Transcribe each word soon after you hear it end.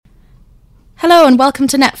Hello and welcome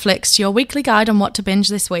to Netflix, your weekly guide on what to binge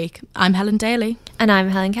this week. I'm Helen Daly. And I'm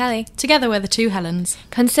Helen Kelly. Together we're the two Helens.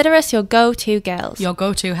 Consider us your go-to girls. Your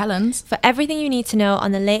go-to Helens. For everything you need to know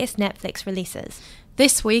on the latest Netflix releases.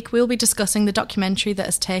 This week we'll be discussing the documentary that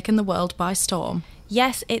has taken the world by storm.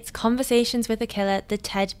 Yes, it's Conversations with a Killer, the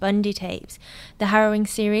Ted Bundy tapes. The harrowing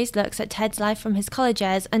series looks at Ted's life from his college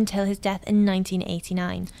years until his death in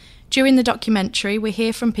 1989. During the documentary, we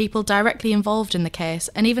hear from people directly involved in the case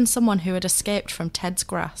and even someone who had escaped from Ted's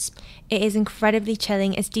grasp. It is incredibly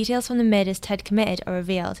chilling as details from the murders Ted committed are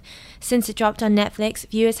revealed. Since it dropped on Netflix,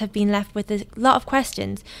 viewers have been left with a lot of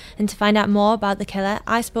questions, and to find out more about the killer,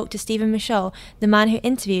 I spoke to Stephen Michaud, the man who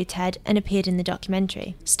interviewed Ted and appeared in the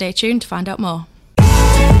documentary. Stay tuned to find out more.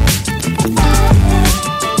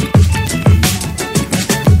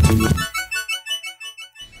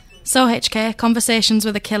 So HK, Conversations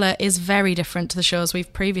with a Killer is very different to the shows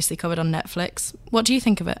we've previously covered on Netflix. What do you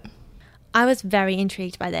think of it? I was very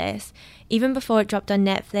intrigued by this. Even before it dropped on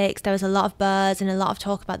Netflix, there was a lot of buzz and a lot of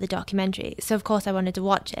talk about the documentary, so of course I wanted to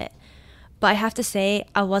watch it. But I have to say,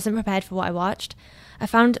 I wasn't prepared for what I watched. I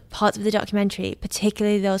found parts of the documentary,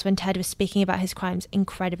 particularly those when Ted was speaking about his crimes,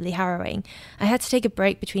 incredibly harrowing. I had to take a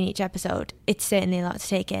break between each episode. It's certainly a lot to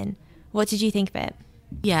take in. What did you think of it?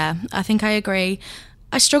 Yeah, I think I agree.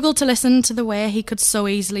 I struggled to listen to the way he could so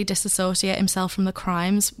easily disassociate himself from the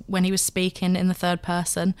crimes when he was speaking in the third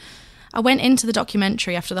person. I went into the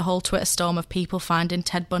documentary after the whole Twitter storm of people finding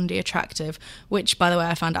Ted Bundy attractive, which, by the way,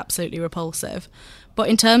 I found absolutely repulsive. But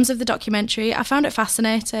in terms of the documentary, I found it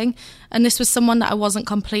fascinating, and this was someone that I wasn't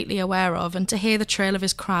completely aware of, and to hear the trail of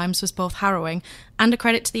his crimes was both harrowing and a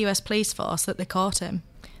credit to the US police force that they caught him.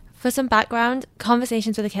 For some background,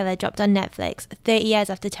 Conversations with a Killer dropped on Netflix 30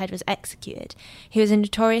 years after Ted was executed. He was a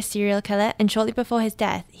notorious serial killer, and shortly before his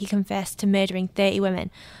death, he confessed to murdering 30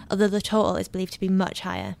 women, although the total is believed to be much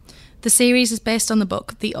higher. The series is based on the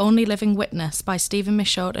book The Only Living Witness by Stephen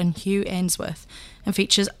Michaud and Hugh Ainsworth, and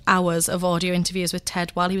features hours of audio interviews with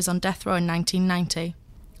Ted while he was on death row in 1990.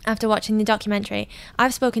 After watching the documentary,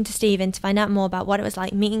 I've spoken to Stephen to find out more about what it was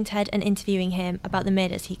like meeting Ted and interviewing him about the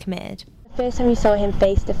murders he committed. The first time you saw him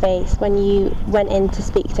face to face, when you went in to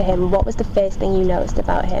speak to him, what was the first thing you noticed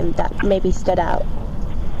about him that maybe stood out?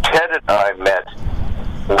 Ted and I met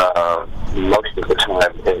most of the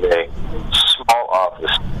time in a small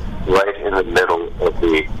office right in the middle of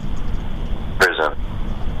the prison.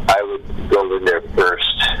 I would go in there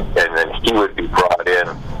first, and then he would be brought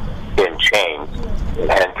in chains and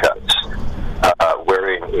handcuffs,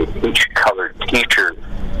 wearing a peach-colored T-shirt,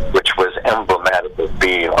 which was emblematic of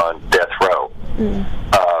being on death row.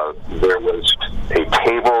 There was a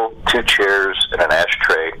table, 2 chairs, and an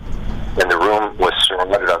ashtray, and the room was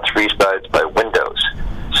surrounded on 3 sides by windows,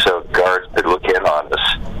 so guards could look in on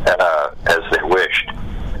us as they wished.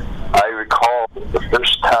 I recall the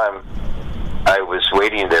first time I was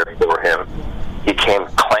waiting there for him, he came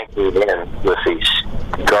clanking in with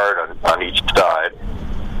a guard on each side.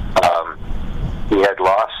 He had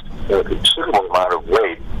lost a considerable amount of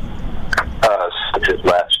weight since his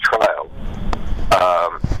last trial.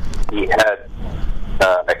 He had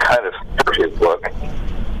a kind of furtive look,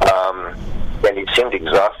 and he seemed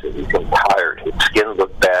exhausted. He seemed tired. His skin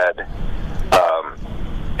looked bad,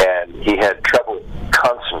 and he had trouble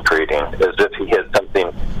concentrating, as if he had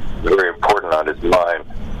something very important on his mind.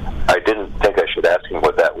 I didn't think I should ask him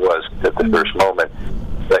what that was at the first moment,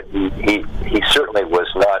 but he certainly was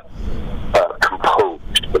not composed,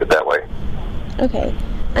 to put it that way. Okay.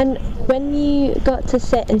 And when you got to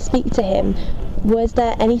sit and speak to him, was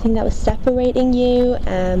there anything that was separating you?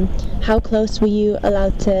 How close were you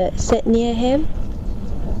allowed to sit near him?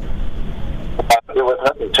 There was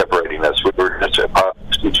nothing separating us. We were just across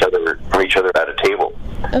from each other at a table.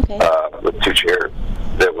 Okay. With 2 chairs.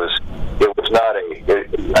 It was not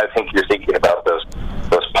I think you're thinking about those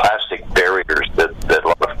plastic barriers that a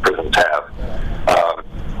lot of prisons have.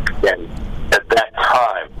 And at that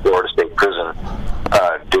time, Florida State Prison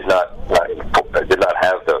did not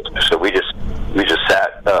have those. So we just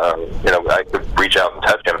sat. I could reach out and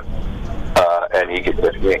touch him, and he could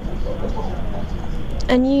touch me.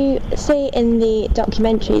 And you say in the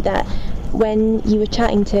documentary that when you were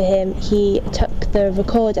chatting to him, he took the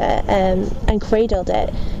recorder and cradled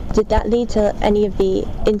it. Did that lead to any of the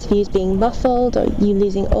interviews being muffled, or you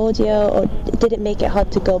losing audio, or did it make it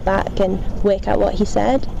hard to go back and work out what he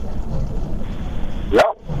said?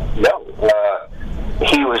 No.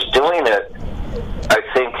 He was doing it, I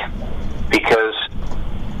think, because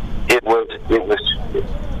he was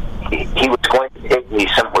going to take me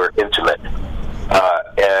somewhere intimate,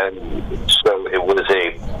 and so it was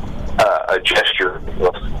a gesture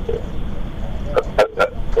of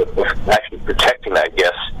actually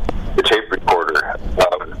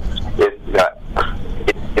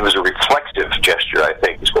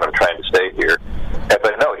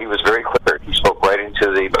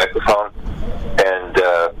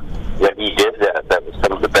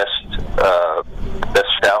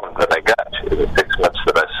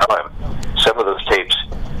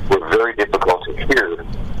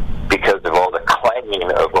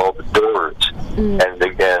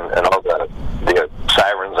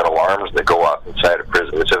alarms that go off inside a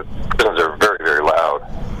prison. Prisons are very, very loud.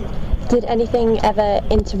 Did anything ever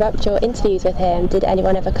interrupt your interviews with him? Did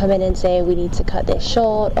anyone ever come in and say, we need to cut this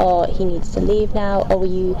short, or he needs to leave now, or were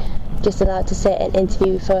you just allowed to sit and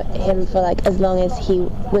interview for him for like as long as he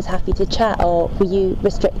was happy to chat, or were you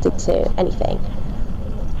restricted to anything?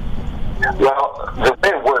 Well, the way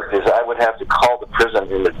it worked is I would have to call the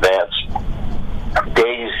prison in advance,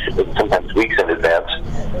 days, sometimes weeks in advance,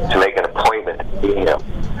 to make an appointment to see him.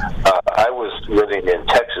 I was living in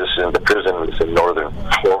Texas, and the prison was in northern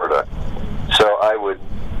Florida, so I would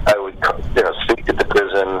speak to the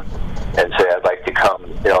prison and say I'd like to come,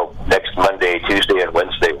 next Monday, Tuesday, and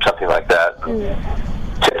Wednesday, or something like that.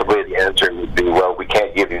 Typically, the answer would be, well, we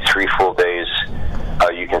can't give you 3 full days.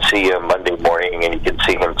 You can see him Monday morning, and you can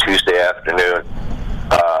see him Tuesday afternoon,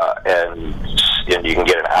 and you can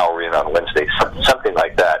get an hour in on Wednesday, something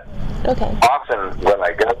like that. Okay. Often, when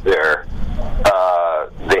I got there,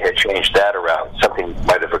 they had changed that around. Something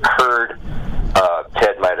might have occurred.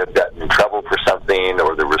 Ted might have gotten in trouble for something,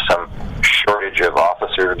 or there was some shortage of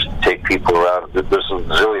officers to take people around. There's a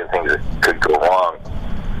zillion things that could go wrong.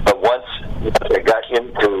 But once I got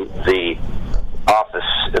into the office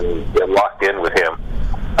and locked in with him,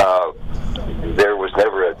 I was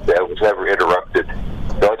never interrupted.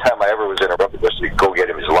 The only time I ever was interrupted was to go get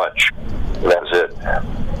him his lunch. And that was it.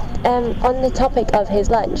 On the topic of his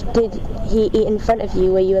lunch, did he eat in front of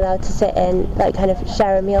you? Were you allowed to sit and like kind of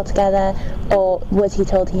share a meal together, or was he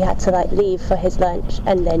told he had to like leave for his lunch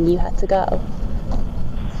and then you had to go?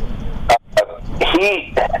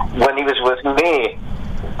 When he was with me,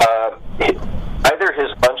 either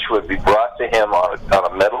his lunch would be brought to him on a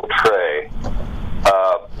metal tray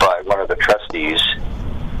by one of the trustees,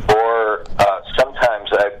 or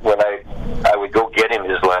sometimes when I would go get him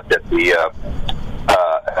his lunch at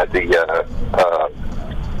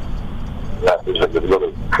there's a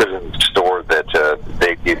little prison store that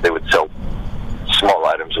they would sell small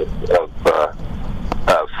items of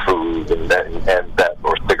food and that,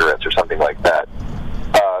 or cigarettes or something like that.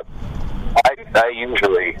 I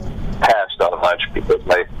usually passed on lunch because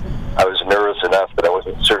I was nervous enough that I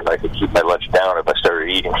wasn't certain I could keep my lunch down if I started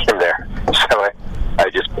eating in there. So I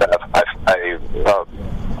just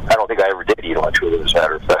I don't think I ever did eat lunch with him, as a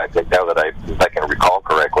matter of fact. Now that I can recall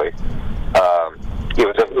correctly, it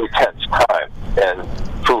was a really tense time, and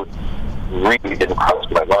food really didn't cross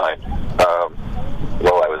my mind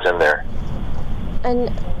while I was in there. And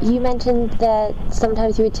you mentioned that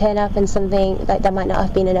sometimes you would turn up and something like there might not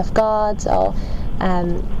have been enough guards, or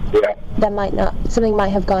something might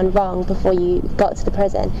have gone wrong before you got to the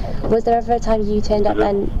prison. Was there ever a time you turned up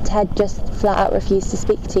and Ted just flat out refused to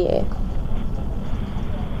speak to you?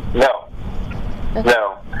 No. Okay.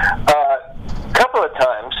 No. A couple of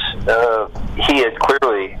times he had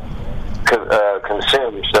clearly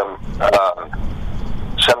consumed some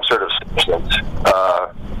sort of substance,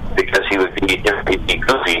 because he would be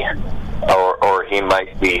goofy, or he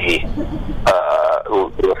might be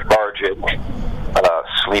lethargic,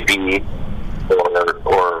 sleepy,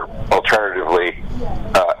 or alternatively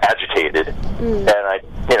agitated. And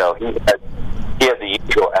he had the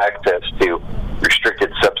usual access to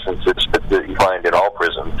restricted substances that you find in all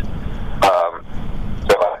prisons.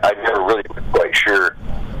 So I never really was quite sure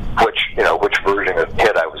which version of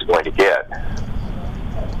Ted I was going to get.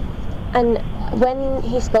 And when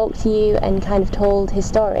he spoke to you and kind of told his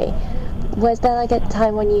story, was there like a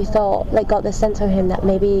time when you thought, like, got the sense from him that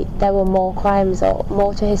maybe there were more crimes or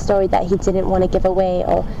more to his story that he didn't want to give away,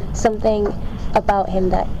 or something about him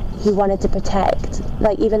that he wanted to protect?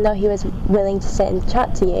 Like, even though he was willing to sit and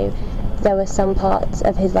chat to you, there were some parts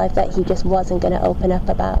of his life that he just wasn't going to open up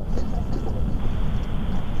about.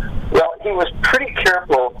 Well, he was pretty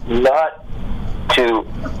careful not to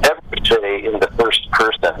ever say in the first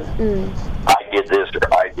person, I did this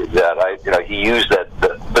or I did that. He used the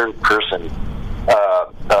third person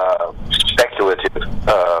speculative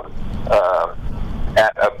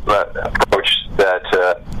approach that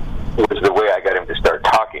was the way I got him to start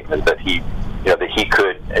talking, and that he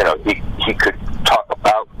could talk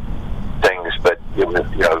about things, but it was,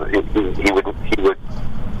 he would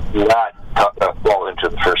not fall into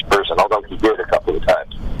the first person, although he did a couple of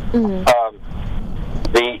times.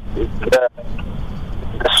 The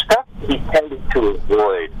stuff he tended to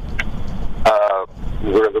avoid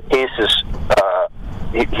were the cases.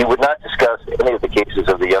 He would not discuss any of the cases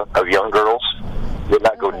of young girls. Would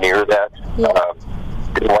not go near that.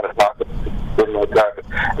 Didn't want to talk. And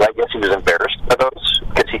I guess he was embarrassed by those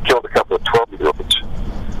because he killed a couple of 12-year-olds.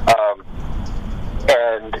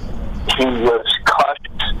 And he was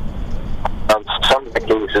cautious on some of the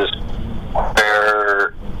cases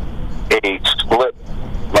where a split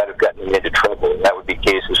might have gotten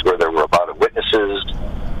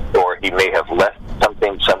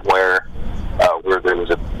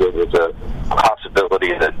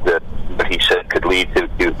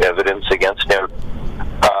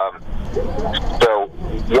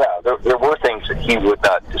he would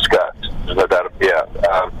not discuss. There's no doubt.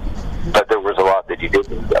 But there was a lot that he did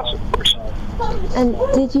discuss, of course. And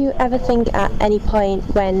did you ever think at any point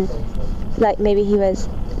when, like, maybe he was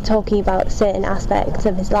talking about certain aspects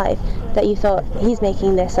of his life that you thought, he's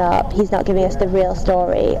making this up, he's not giving us the real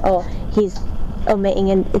story, or he's omitting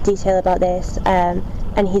a detail about this, and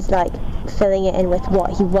he's like filling it in with what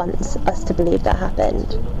he wants us to believe that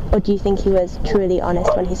happened? Or do you think he was truly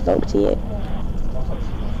honest when he spoke to you?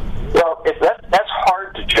 Well, that's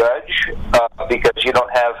hard to judge because you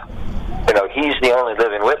don't have, he's the only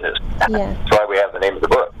living witness. Yeah. That's why we have the name of the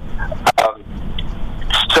book.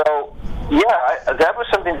 That was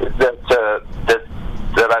something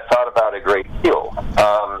that I thought about a great deal.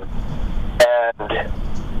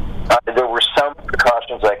 And there were some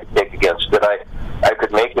precautions I could take against that. I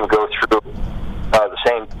could make him go through the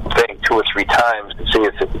same thing 2 or 3 times to see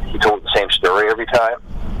if he told the same story every time.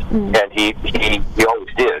 And he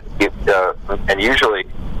always did. And usually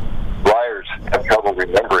liars have trouble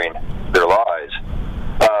remembering their lies.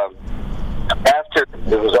 After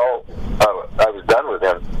it was all, I was done with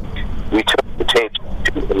him, we took the tapes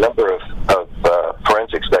to a number of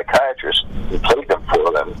forensic psychiatrists and played them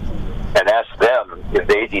for them and asked them if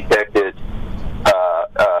they detected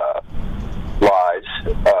lies.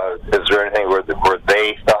 Is there anything where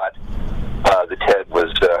they thought that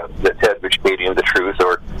Ted was shading the truth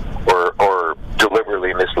or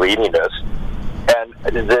deliberately misleading us? And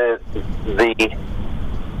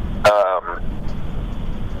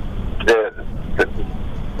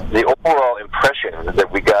the overall impression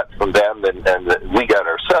that we got from them and that we got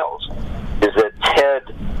ourselves is that Ted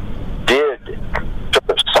did sort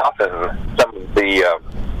of soften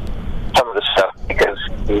some of the stuff because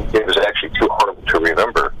it was actually too horrible to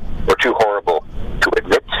remember or too horrible to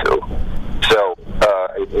admit to. So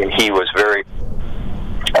he was very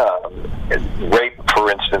rape,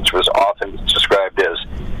 for instance, was often described as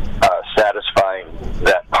satisfying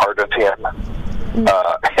that part of him, and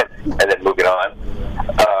then moving on.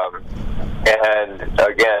 And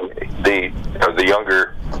again, the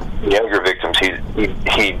younger victims,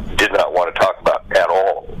 he did not want to talk about at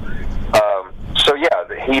all. So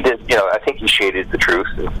yeah, he did. I think he shaded the truth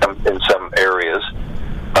in some areas.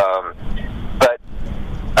 But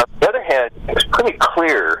on the other hand, it was pretty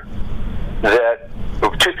clear that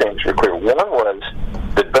 2 things were clear. One was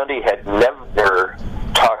that Bundy had never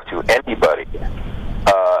talked to anybody,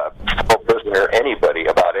 fellow prisoner, anybody,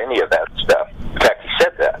 about any of that stuff. In fact, he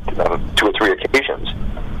said that on 2 or 3 occasions.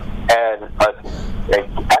 And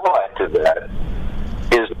allied to that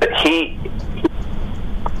is that he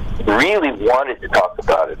really wanted to talk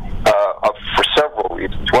about it for several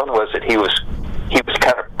reasons. One was that he was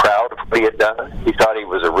kind of proud of what he had done. He thought he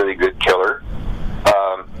was a really good killer,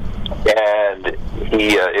 and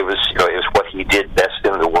it was what he did best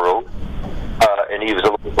in the world, and he was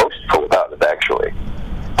a little boastful about it actually.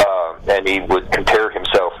 And he would compare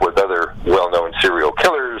himself with other well-known serial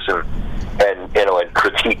killers and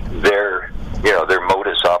critique their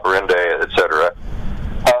modus operandi, etc.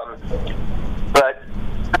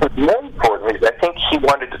 But more importantly, I think he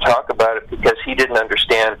wanted to talk about it because he didn't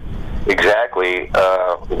understand exactly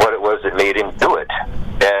what it was that made him do it,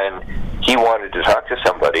 and he wanted to talk to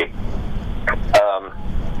somebody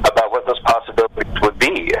about what those possibilities would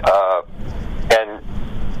be, and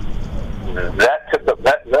that took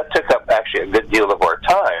up actually a good deal of our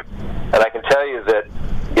time. And I can tell you that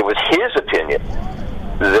it was his opinion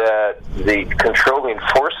that the controlling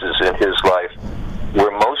forces in his life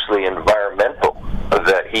were mostly environmental,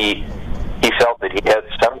 that he felt that he had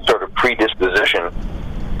some sort of predisposition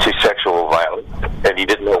to sexual violence, and he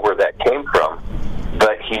didn't know where that came from,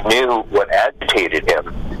 but he knew what agitated him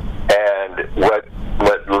and what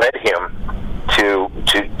led him to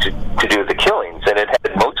do the killings, and it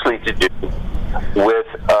had mostly to do with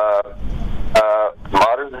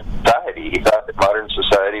modern society. He thought that modern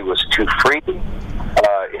society was too free.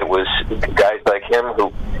 It was guys like him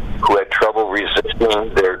who had trouble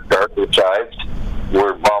resisting their darker sides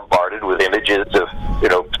were bombarded with images of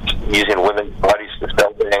using women's bodies to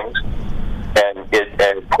sell things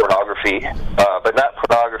and pornography, but not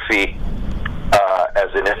pornography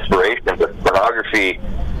as an inspiration, but pornography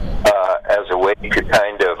as a way to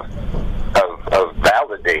kind of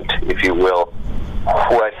validate, if you will,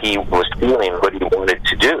 what he was feeling, what he wanted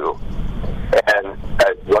to do. And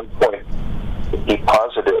at one point, he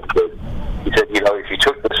posited that, he said, if you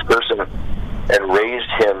took this person and raised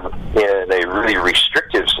him in a really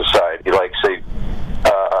restrictive society, like, say,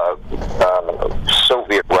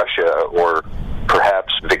 Soviet Russia or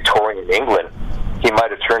perhaps Victorian England, he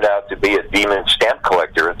might have turned out to be a demon stamp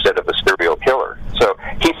collector instead of a serial killer. So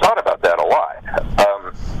he thought about that a lot,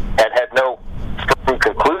 and had no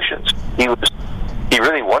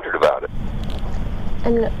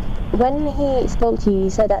And when he spoke to you, you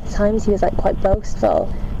said at times he was like quite boastful.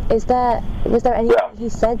 Was there anything he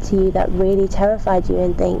said to you that really terrified you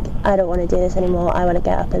and think, I don't want to do this anymore, I want to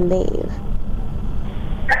get up and leave?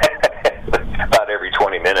 About every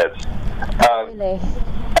 20 minutes. Really?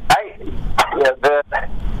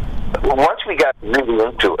 Once we got really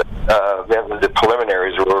into it, the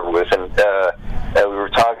preliminaries were over with, and we were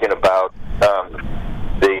talking about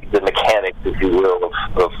the mechanics, if you will,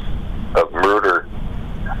 of murder.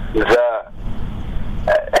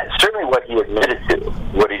 Certainly what he admitted to,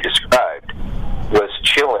 what he described, was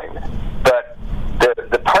chilling. But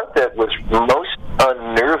the part that was most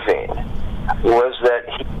unnerving was that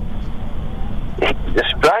he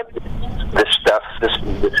described this stuff, this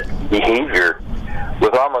behavior,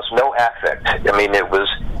 with almost no affect. I mean,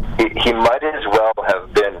 he might as well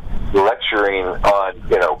have been lecturing on,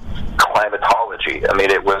 climatology. I mean,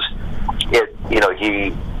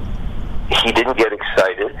 he didn't get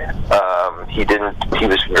excited. He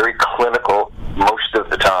was very clinical most of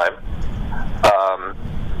the time.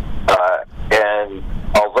 And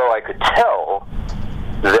although I could tell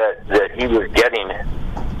that he was getting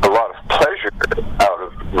a lot of pleasure out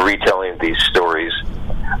of retelling these stories,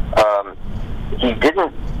 he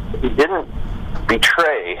didn't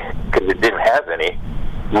betray, because it didn't have any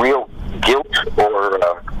real guilt or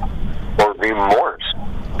remorse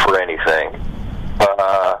for anything.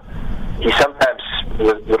 He sometimes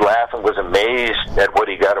would laugh and was amazed at what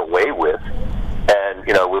he got away with, and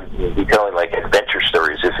would be telling like adventure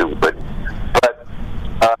stories, if you would. But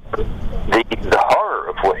the horror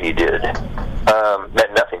of what he did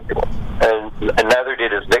meant nothing to him, and neither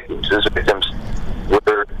did his victims. His victims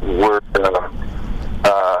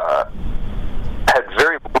had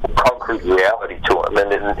very little concrete reality to him,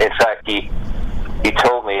 and in fact, he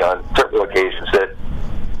told me on several occasions that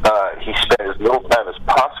he spent as little time as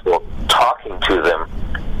possible talking to them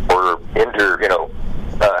or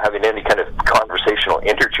having any kind of conversational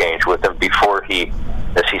interchange with them before he,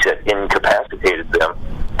 as he said, incapacitated them,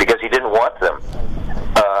 because he didn't want them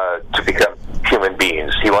to become human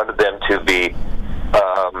beings. He wanted them to be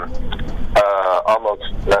almost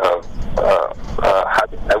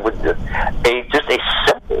just a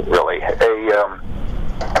symbol, really, a thing.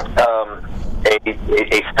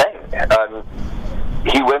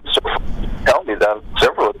 He went so far to tell me that on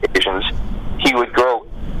several occasions he would grow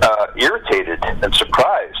irritated and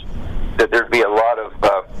surprised that there'd be a lot of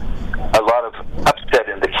upset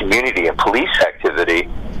in the community and police activity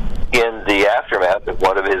in the aftermath of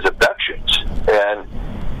one of his abductions, and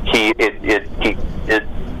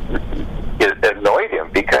it annoyed him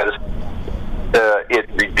because it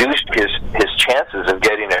reduced his chances of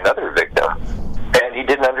getting another victim, and he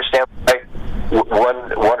didn't understand why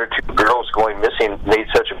one or two girls going missing made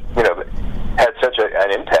had such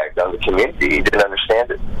an impact on the community. He didn't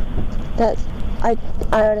understand it. I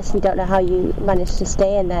honestly don't know how you managed to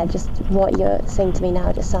stay in there. Just what you're saying to me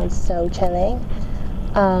now just sounds so chilling.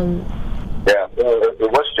 Yeah,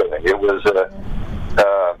 it was chilling. It was.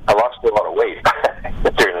 I lost a lot of weight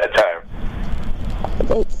during that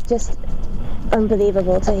time. It's just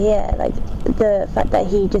unbelievable to hear, like the fact that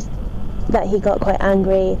he got quite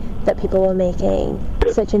angry that people were making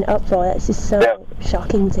such an uproar. That's just so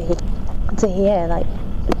shocking to hear. Like,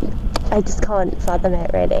 I just can't fathom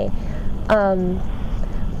it, really. Well,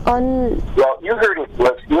 you heard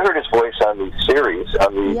his voice on the series.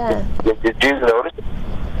 Did you notice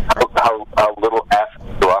how little affect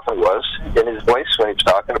often was in his voice when he was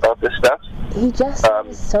talking about this stuff? He just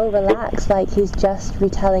seems so relaxed, like he's just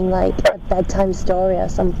retelling like a bedtime story or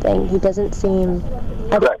something. He doesn't seem.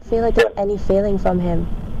 I don't feel like there's any feeling from him.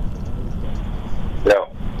 No.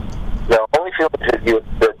 Only feelings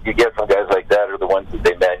that you get from guys like that are the ones that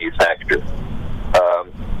they manufacture.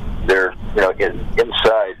 They're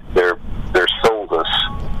inside they're soulless,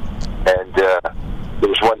 and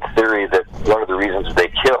there's one theory that one of the reasons they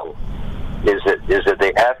kill is that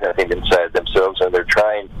they have nothing inside themselves, and they're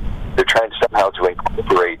trying somehow to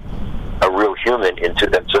incorporate a real human into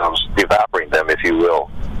themselves, devouring them, if you will.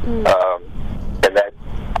 And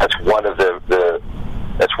that's one of the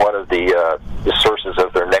sources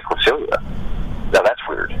of their necrophilia. Now that's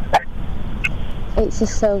weird. It's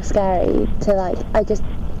just so scary to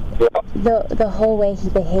the whole way he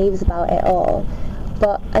behaves about it all.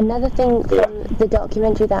 But another thing from the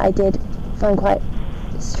documentary that I did find quite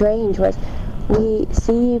strange was we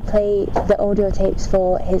see you play the audio tapes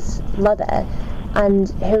for his mother, and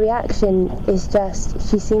her reaction is just,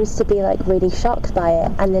 she seems to be like really shocked by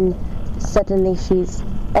it, and then suddenly she's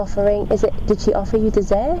offering, did she offer you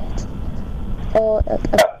dessert? Or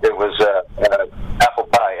it was apple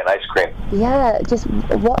pie and ice cream. Yeah, just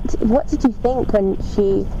what did you think when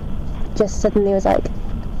she just suddenly was like,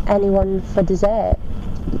 anyone for dessert?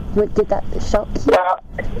 Did that shock you?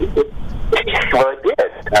 Well, it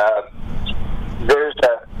did.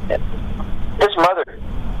 His mother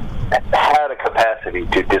had a capacity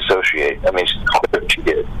to dissociate. I mean, she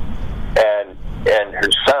did, and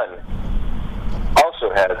her son also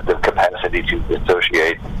had the capacity to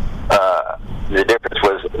dissociate. The difference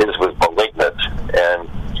was his was malignant, and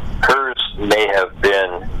hers may have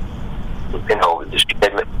been,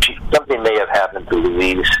 something may have happened to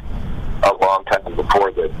Louise a long time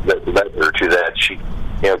before that led her to that.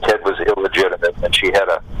 Ted was illegitimate, and she had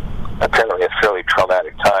apparently a fairly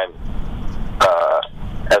traumatic time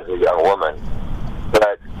as a young woman.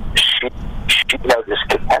 But she had this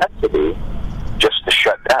capacity just to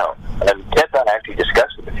shut down. And Ted and I actually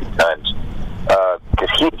discussed it a few times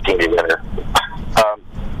because he had seen it in her.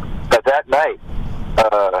 But that night,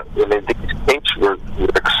 these tapes were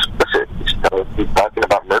explicit. He's talking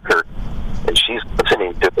about murder, and she's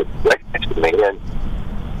listening to it right next to me, and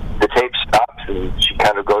the tape stops, and she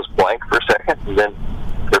kind of goes blank for a second, and then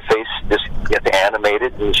her face just gets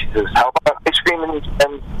animated, and she says, "How about ice cream and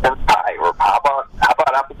pie?" Or how about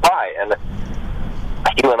apple pie? And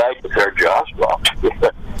you and I just our jaws dropped.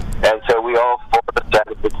 And so we all four sat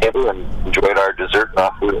at the table and enjoyed our dessert and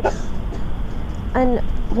our food. And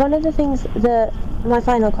one of the things my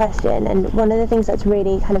final question, and one of the things that's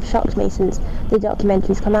really kind of shocked me since the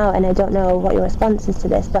documentary's come out, and I don't know what your response is to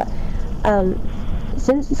this, but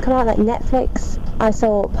since it's come out, like Netflix, I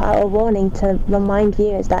saw put out a warning to remind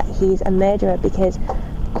viewers that he's a murderer, because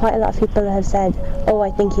quite a lot of people have said, "Oh,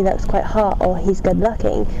 I think he looks quite hot," or "He's good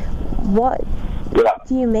looking." What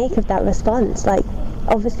do you make of that response? Like,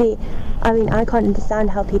 obviously, I mean, I can't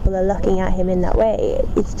understand how people are looking at him in that way.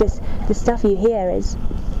 It's just the stuff you hear is,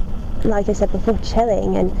 like I said before,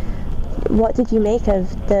 chilling. And what did you make of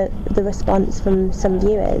the response from some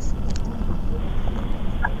viewers?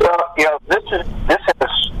 Well,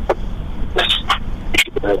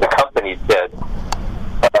 the company Ted,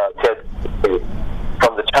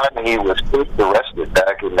 from the time he was first arrested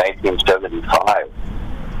back in 1975,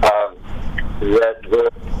 that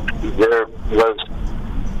there was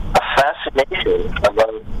a fascination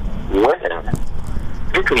among women,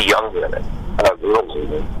 particularly young women, girls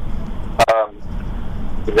even,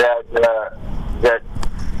 that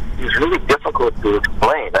is really difficult to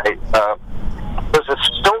explain. There's a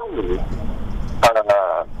story,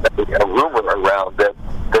 a rumor around that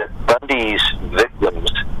Bundy's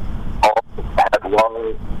victims all had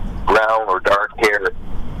long brown or dark hair,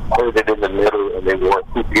 parted in the middle, and they wore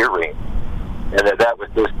hoop earrings, and that was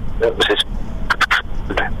his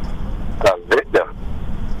victim.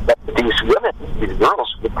 But these women, these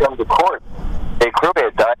girls, would come to court. They clearly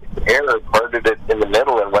had dyed their hair, parted it in the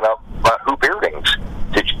middle, and went out bought hoop earrings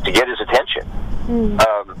to get his attention.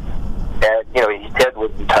 And Ted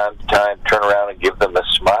would from time to time turn around and give them a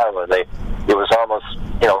smile, and it was almost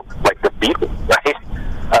like the Beatles, right?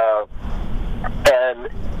 And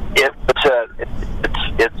it's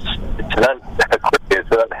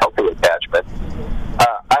an unhealthy attachment.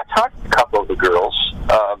 I talked to a couple of the girls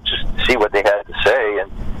just to see what they had to say,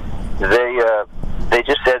 and they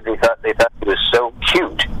just said they thought he was so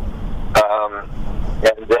cute,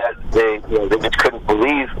 and that they just couldn't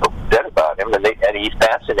believe what was said about him, and he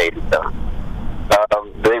fascinated them.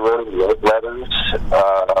 They wrote him love letters.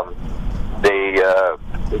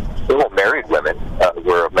 Several married women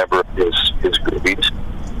were a member of his groupies,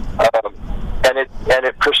 and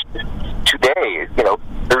it persists today.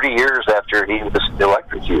 30 years after he was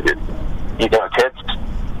electrocuted,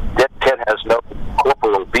 Ted has no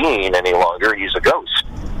corporal being any longer. He's a ghost,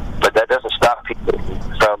 but that doesn't stop people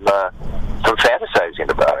from fantasizing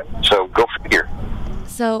about it. So go figure.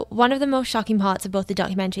 So one of the most shocking parts of both the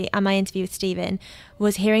documentary and my interview with Stephen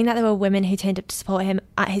was hearing that there were women who turned up to support him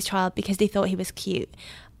at his trial because they thought he was cute.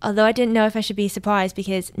 Although I didn't know if I should be surprised,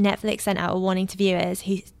 because Netflix sent out a warning to viewers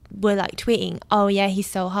who were tweeting, "Oh yeah, he's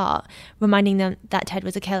so hot," reminding them that Ted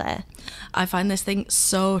was a killer. I find this thing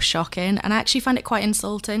so shocking, and I actually find it quite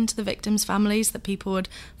insulting to the victims' families that people would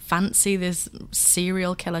fancy this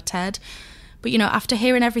serial killer Ted. But after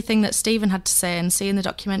hearing everything that Stephen had to say and seeing the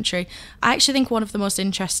documentary, I actually think one of the most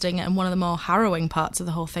interesting and one of the more harrowing parts of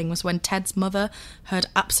the whole thing was when Ted's mother heard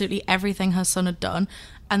absolutely everything her son had done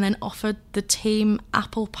and then offered the team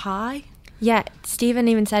apple pie. Yeah, Stephen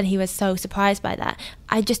even said he was so surprised by that.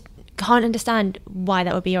 I just can't understand why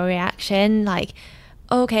that would be your reaction.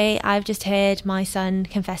 Okay, I've just heard my son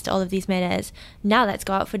confess to all of these murders. Now let's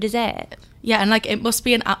go out for dessert. Yeah, and it must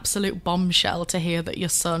be an absolute bombshell to hear that your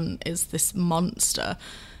son is this monster.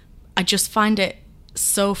 I just find it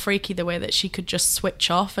so freaky the way that she could just switch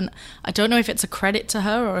off. And I don't know if it's a credit to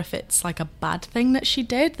her or if it's like a bad thing that she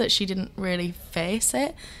did, that she didn't really face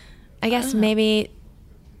it. I guess maybe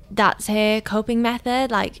that's her coping method.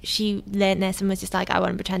 Like, she learned this and was just like, I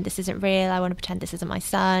want to pretend this isn't real, I want to pretend this isn't my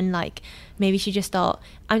son. Like, maybe she just thought,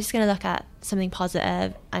 I'm just going to look at something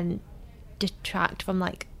positive and detract from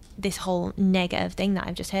like this whole negative thing that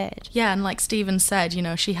I've just heard. Yeah, and like Stephen said, you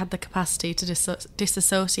know, she had the capacity to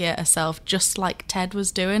disassociate herself just like Ted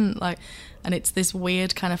was doing, like, and it's this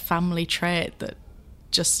weird kind of family trait that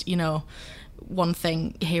just, you know, one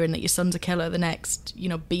thing hearing that your son's a killer, the next, you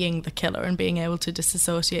know, being the killer and being able to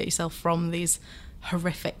disassociate yourself from these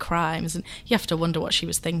horrific crimes. And you have to wonder what she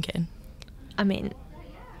was thinking. I mean,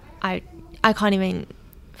 I can't even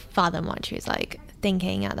fathom what she was like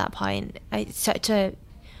thinking at that point.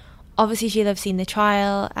 Obviously she'll have seen the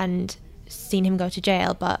trial and seen him go to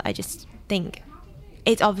jail, but I just think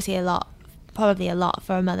it's obviously probably a lot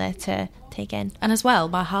for a mother to take in. And as well,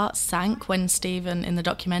 my heart sank when Stephen in the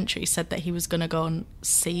documentary said that he was going to go and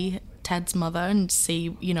see Ted's mother and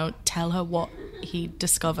see, you know, tell her what he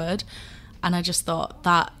discovered. And I just thought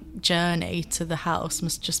that journey to the house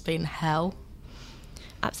must just been hell.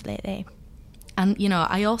 Absolutely. And, you know,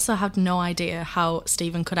 I also had no idea how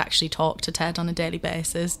Stephen could actually talk to Ted on a daily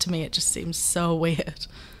basis. To me, it just seems so weird.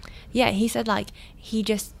 Yeah, he said, like,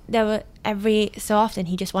 every so often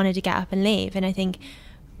he just wanted to get up and leave. And I think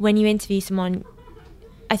when you interview someone,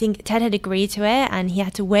 I think Ted had agreed to it, and he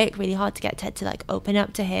had to work really hard to get Ted to, like, open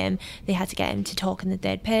up to him. They had to get him to talk in the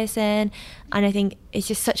third person. And I think it's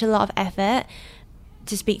just such a lot of effort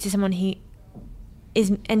to speak to someone who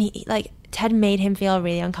is, and he, like, Ted made him feel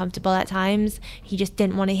really uncomfortable at times. He just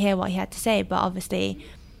didn't want to hear what he had to say, but obviously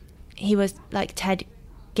he was like, Ted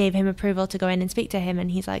gave him approval to go in and speak to him,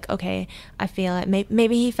 and he's like, okay, I feel it.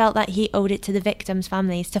 Maybe he felt that he owed it to the victims'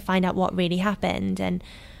 families to find out what really happened. And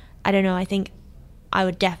I don't know, I think I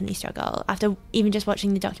would definitely struggle. After even just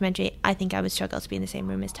watching the documentary, I think I would struggle to be in the same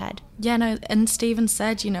room as Ted. Yeah, no, and Stephen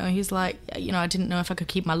said, you know, he's like, you know, I didn't know if I could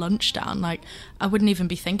keep my lunch down. Like, I wouldn't even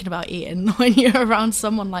be thinking about eating when you're around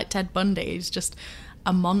someone like Ted Bundy. He's just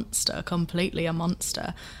a monster, completely a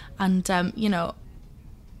monster. And, you know,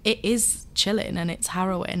 it is chilling and it's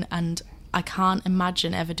harrowing, and I can't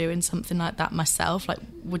imagine ever doing something like that myself. Like,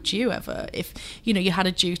 would you ever, if, you know, you had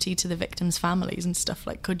a duty to the victims' families and stuff,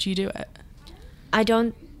 like, could you do it? I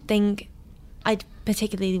don't think I'd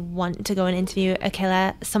particularly want to go and interview a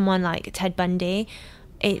killer, someone like Ted Bundy.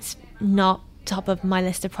 It's not top of my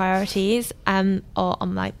list of priorities or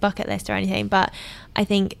on my bucket list or anything, but I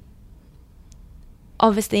think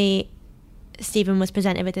obviously Stephen was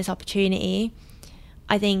presented with this opportunity.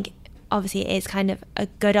 I think obviously it is kind of a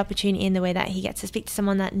good opportunity in the way that he gets to speak to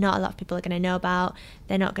someone that not a lot of people are going to know about.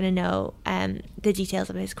 They're not going to know the details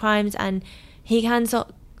of his crimes, and he can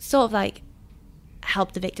sort of like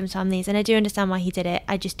help the victims' families. And I do understand why he did it.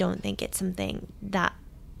 I just don't think it's something that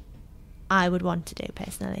I would want to do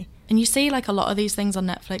personally. And you see like a lot of these things on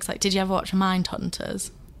Netflix. Like, did you ever watch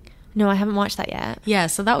Mindhunters? No, I haven't watched that yet. Yeah,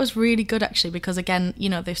 so that was really good actually, because again, you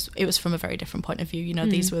know, it was from a very different point of view. You know,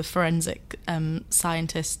 these were forensic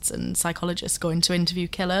scientists and psychologists going to interview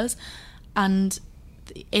killers, and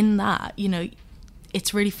in that, you know,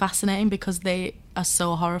 it's really fascinating because they are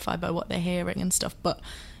so horrified by what they're hearing and stuff, but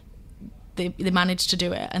they managed to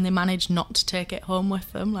do it, and they managed not to take it home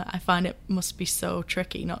with them. Like, I find it must be so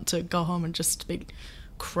tricky not to go home and just be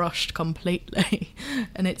crushed completely.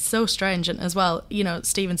 And it's so strange. And as well, you know,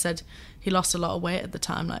 Stephen said he lost a lot of weight at the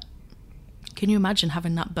time. Like, can you imagine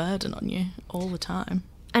having that burden on you all the time?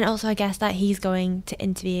 And also, I guess that he's going to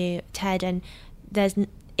interview Ted, and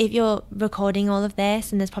if you're recording all of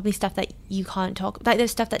this, and there's probably stuff that you can't talk, like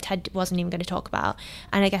there's stuff that Ted wasn't even going to talk about,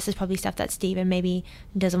 and I guess there's probably stuff that Stephen maybe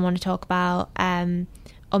doesn't want to talk about,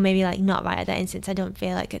 or maybe like not right at that instance. I don't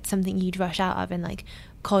feel like it's something you'd rush out of and like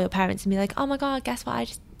call your parents and be like, oh my god, guess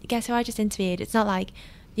who I just interviewed. It's not like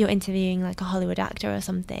you're interviewing like a Hollywood actor or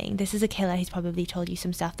something. This is a killer who's probably told you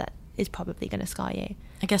some stuff that is probably going to scar you.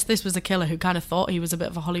 I guess this was a killer who kind of thought he was a bit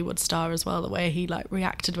of a Hollywood star as well, the way he like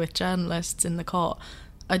reacted with journalists in the court.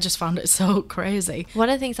 I just found it so crazy. One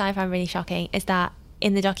of the things I found really shocking is that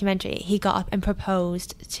in the documentary, he got up and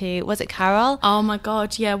proposed to, was it Carol? Oh my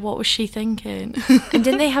god, yeah, what was she thinking? And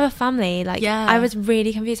didn't they have a family? Like, yeah. I was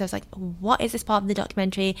really confused. I was like, what is this part of the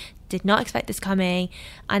documentary? Did not expect this coming.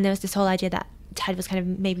 And there was this whole idea that Ted was kind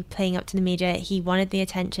of maybe playing up to the media. He wanted the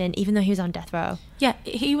attention, even though he was on death row. Yeah,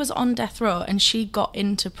 he was on death row, and she got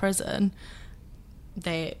into prison.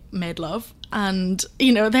 They made love, and,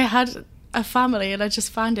 you know, they had a family, and I just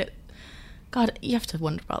find it, God, you have to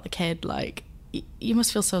wonder about the kid. Like, you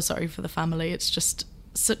must feel so sorry for the family. It's just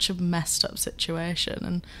such a messed up situation.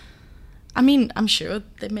 And I mean, I'm sure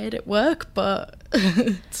they made it work, but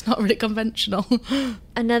it's not really conventional.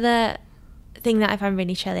 Another thing that I found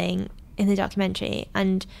really chilling in the documentary,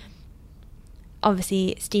 and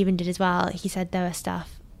obviously Stephen did as well, he said there was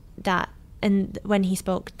stuff that, and when he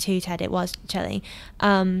spoke to Ted, it was chilling.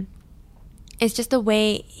 It's just the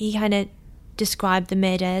way he kind of described the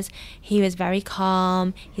murders. He was very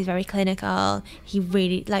calm, he's very clinical, he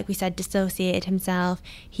really, like we said, dissociated himself.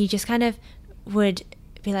 He just kind of would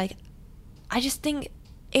be like, I just think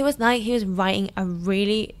it was like he was writing a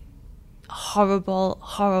really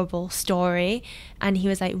horrible story, and he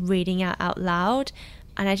was like reading it out loud.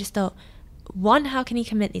 And I just thought, one, how can he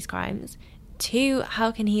commit these crimes? Two,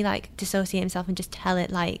 how can he like dissociate himself and just tell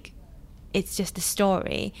it like it's just a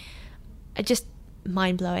story? Just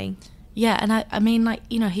mind-blowing. Yeah, and I mean, like,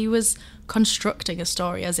 you know, he was constructing a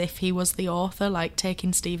story as if he was the author, like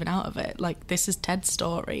taking Stephen out of it. Like, this is Ted's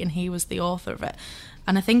story and he was the author of it.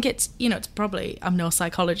 And I think it's, you know, it's probably, I'm no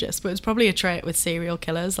psychologist, but it's probably a trait with serial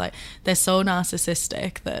killers. Like, they're so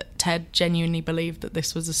narcissistic that Ted genuinely believed that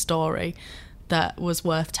this was a story that was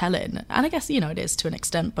worth telling. And I guess, you know, it is to an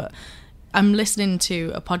extent, but I'm listening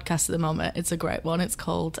to a podcast at the moment. It's a great one. It's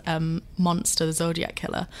called Monster, the Zodiac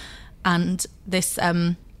Killer. And this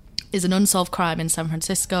is an unsolved crime in San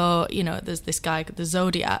Francisco. You know, there's this guy, the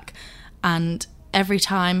Zodiac, and every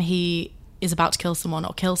time he is about to kill someone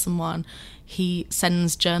or kill someone, he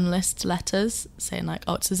sends journalists letters saying like,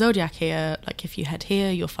 oh, it's the Zodiac here, like if you head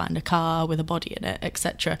here you'll find a car with a body in it,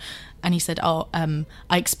 etc. And he said, oh,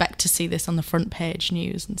 I expect to see this on the front page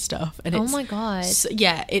news and stuff. And oh my god,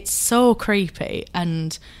 yeah, it's so creepy,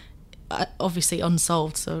 and obviously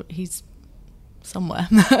unsolved, so he's somewhere.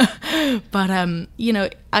 But you know,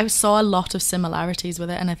 I saw a lot of similarities with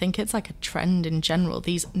it, and I think it's like a trend in general.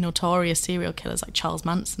 These notorious serial killers like Charles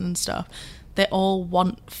Manson and stuff, they all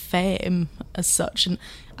want fame as such. And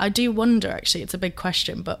I do wonder, actually, it's a big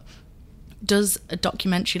question, but does a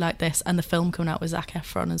documentary like this, and the film coming out with Zac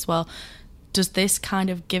Efron as well, does this kind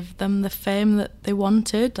of give them the fame that they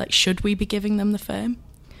wanted? Like, should we be giving them the fame?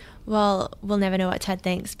 Well, we'll never know what Ted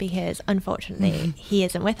thinks, because unfortunately he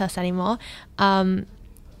isn't with us anymore.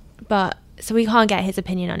 But so we can't get his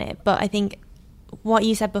opinion on it. But I think what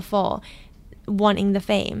you said before, wanting the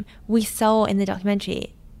fame, we saw in the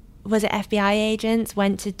documentary, was it FBI agents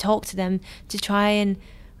went to talk to them to try and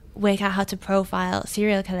work out how to profile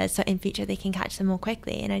serial killers so in future they can catch them more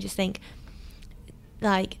quickly. And I just think,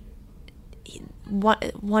 like,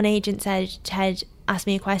 one agent said, Ted asked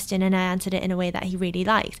me a question and I answered it in a way that he really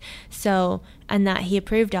liked, so, and that he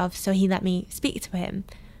approved of, so he let me speak to him.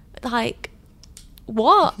 Like,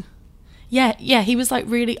 what? Yeah, he was like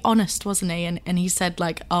really honest, wasn't he? And he said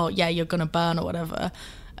like, oh yeah, you're gonna burn or whatever,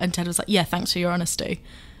 and Ted was like, yeah, thanks for your honesty.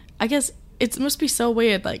 I guess it must be so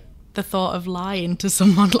weird, like, the thought of lying to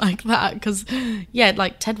someone like that, because yeah,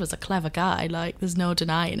 like, Ted was a clever guy, like, there's no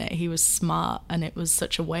denying it. He was smart, and it was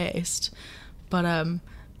such a waste. But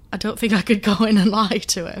I don't think I could go in and lie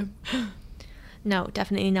to him. No,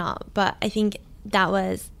 definitely not. But I think that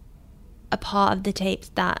was a part of the tapes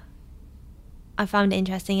that I found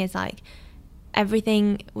interesting, is like,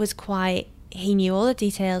 everything was quite, he knew all the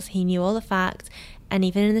details, he knew all the facts. And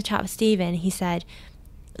even in the chat with Stephen, he said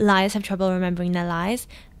liars have trouble remembering their lies.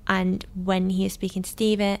 And when he was speaking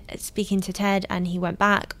to Ted, and he went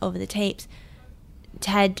back over the tapes,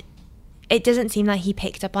 Ted, it doesn't seem like he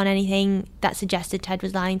picked up on anything that suggested Ted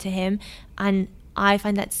was lying to him. And I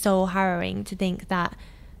find that so harrowing, to think that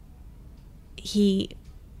he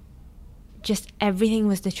just, everything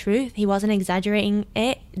was the truth. He wasn't exaggerating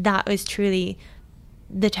it. That was truly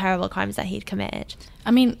the terrible crimes that he'd committed.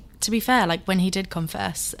 I mean, to be fair, like, when he did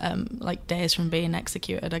confess, like, days from being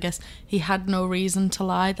executed, I guess he had no reason to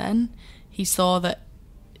lie then. He saw that,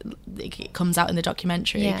 it comes out in the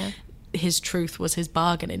documentary, yeah, his truth was his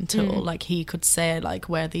bargaining tool. Like, he could say like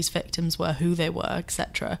where these victims were, who they were,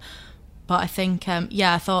 etc. But I think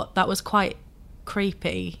I thought that was quite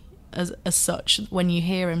creepy as such, when you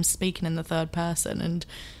hear him speaking in the third person, and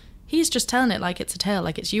he's just telling it like it's a tale,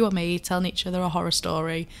 like it's you or me telling each other a horror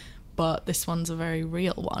story, but this one's a very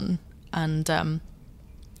real one. And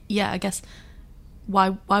I guess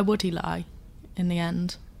why would he lie in the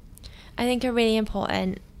end? I think a really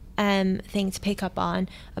important thing to pick up on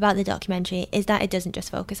about the documentary is that it doesn't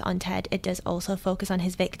just focus on Ted, it does also focus on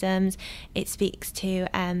his victims. It speaks to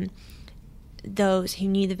those who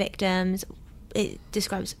knew the victims. It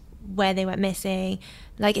describes where they went missing.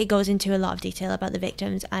 Like, it goes into a lot of detail about the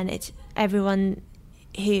victims, and it's everyone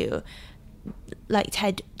who, like,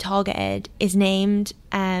 Ted targeted is named,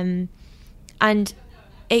 and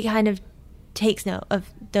it kind of takes note of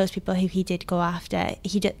those people who he did go after,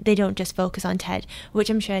 they don't just focus on Ted, which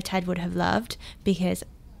I'm sure Ted would have loved, because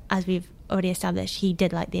as we've already established, he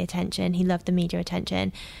did like the attention, he loved the media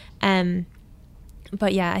attention.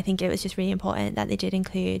 But yeah, I think it was just really important that they did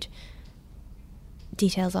include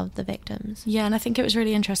details of the victims. Yeah, and I think it was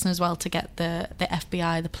really interesting as well to get the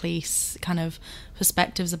FBI, the police kind of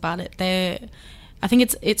perspectives about it. I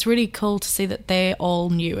think it's really cool to see that they all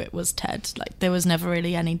knew it was Ted. Like, there was never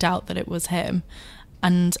really any doubt that it was him.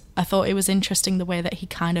 And I thought it was interesting the way that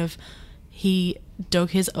he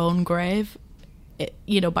dug his own grave,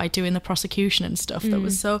 by doing the prosecution and stuff. That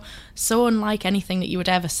was so unlike anything that you would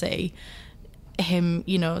ever see. Him,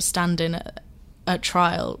 standing at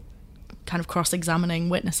trial, kind of cross-examining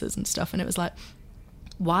witnesses and stuff, and it was like,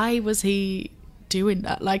 why was he doing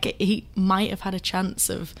that? Like, he might have had a chance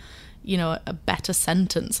of, a better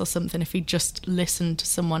sentence or something if he just listened to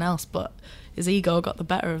someone else, but his ego got the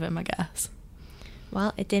better of him, I guess.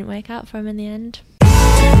 Well, it didn't work out for him in the end.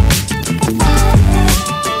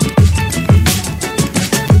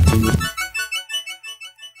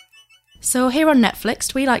 So here on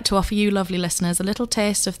Netflix, we like to offer you lovely listeners a little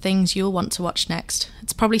taste of things you'll want to watch next.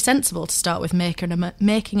 It's probably sensible to start with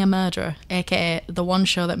Making a Murderer, aka the one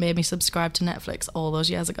show that made me subscribe to Netflix all those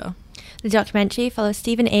years ago. The documentary follows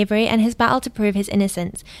Stephen Avery and his battle to prove his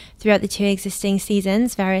innocence. Throughout the 2 existing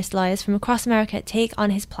seasons, various lawyers from across America take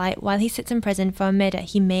on his plight while he sits in prison for a murder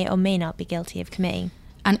he may or may not be guilty of committing.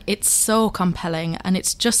 And it's so compelling, and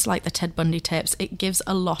it's just like the Ted Bundy tapes. It gives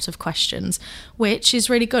a lot of questions, which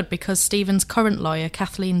is really good because Stephen's current lawyer,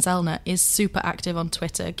 Kathleen Zellner, is super active on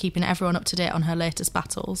Twitter, keeping everyone up to date on her latest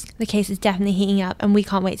battles. The case is definitely heating up, and we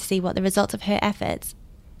can't wait to see what the results of her efforts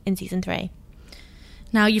in season 3.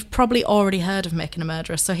 Now, you've probably already heard of Making a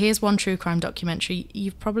Murderer, so here's one true crime documentary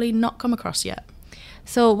you've probably not come across yet.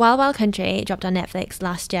 So Wild Wild Country dropped on Netflix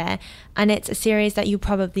last year, and it's a series that you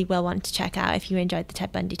probably will want to check out if you enjoyed the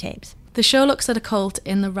Ted Bundy tapes. The show looks at a cult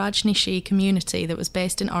in the Rajneeshi community that was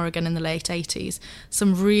based in Oregon in the late 80s.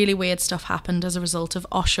 Some really weird stuff happened as a result of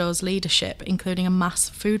Osho's leadership, including a mass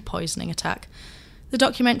food poisoning attack. The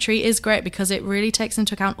documentary is great because it really takes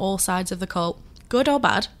into account all sides of the cult, good or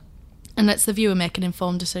bad, and lets the viewer make an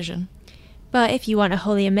informed decision. But if you want a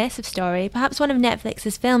wholly immersive story, perhaps one of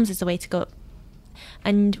Netflix's films is the way to go.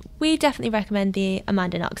 And we definitely recommend the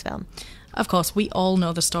Amanda Knox film. Of course, we all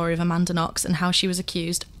know the story of Amanda Knox and how she was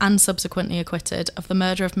accused and subsequently acquitted of the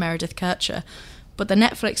murder of Meredith Kercher. But the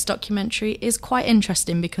Netflix documentary is quite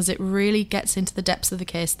interesting because it really gets into the depths of the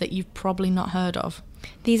case that you've probably not heard of.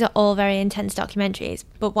 These are all very intense documentaries,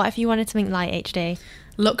 but what if you wanted something light, HD?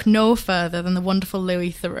 Look no further than the wonderful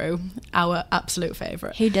Louis Theroux, our absolute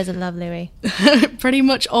favourite. Who doesn't love Louis? Pretty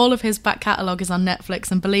much all of his back catalogue is on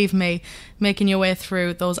Netflix, and believe me, making your way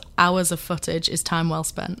through those hours of footage is time well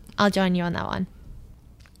spent. I'll join you on that one.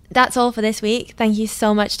 That's all for this week. Thank you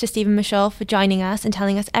so much to Stephen Michaud for joining us and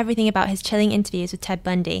telling us everything about his chilling interviews with Ted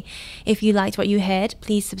Bundy. If you liked what you heard,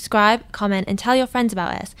 please subscribe, comment and tell your friends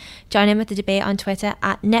about us. Join in with the debate on Twitter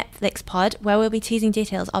at NetflixPod, where we'll be teasing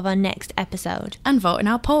details of our next episode. And vote in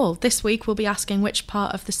our poll. This week we'll be asking which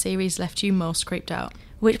part of the series left you most creeped out.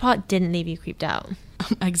 Which part didn't leave you creeped out?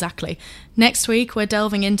 Exactly. Next week, we're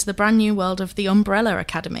delving into the brand new world of the Umbrella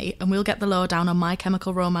Academy, and we'll get the lowdown on My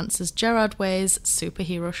Chemical Romance's Gerard Way's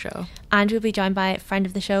superhero show. And we'll be joined by friend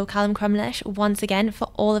of the show, Callum Crumlish, once again for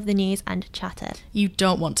all of the news and chatter. You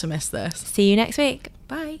don't want to miss this. See you next week.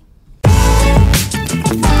 Bye.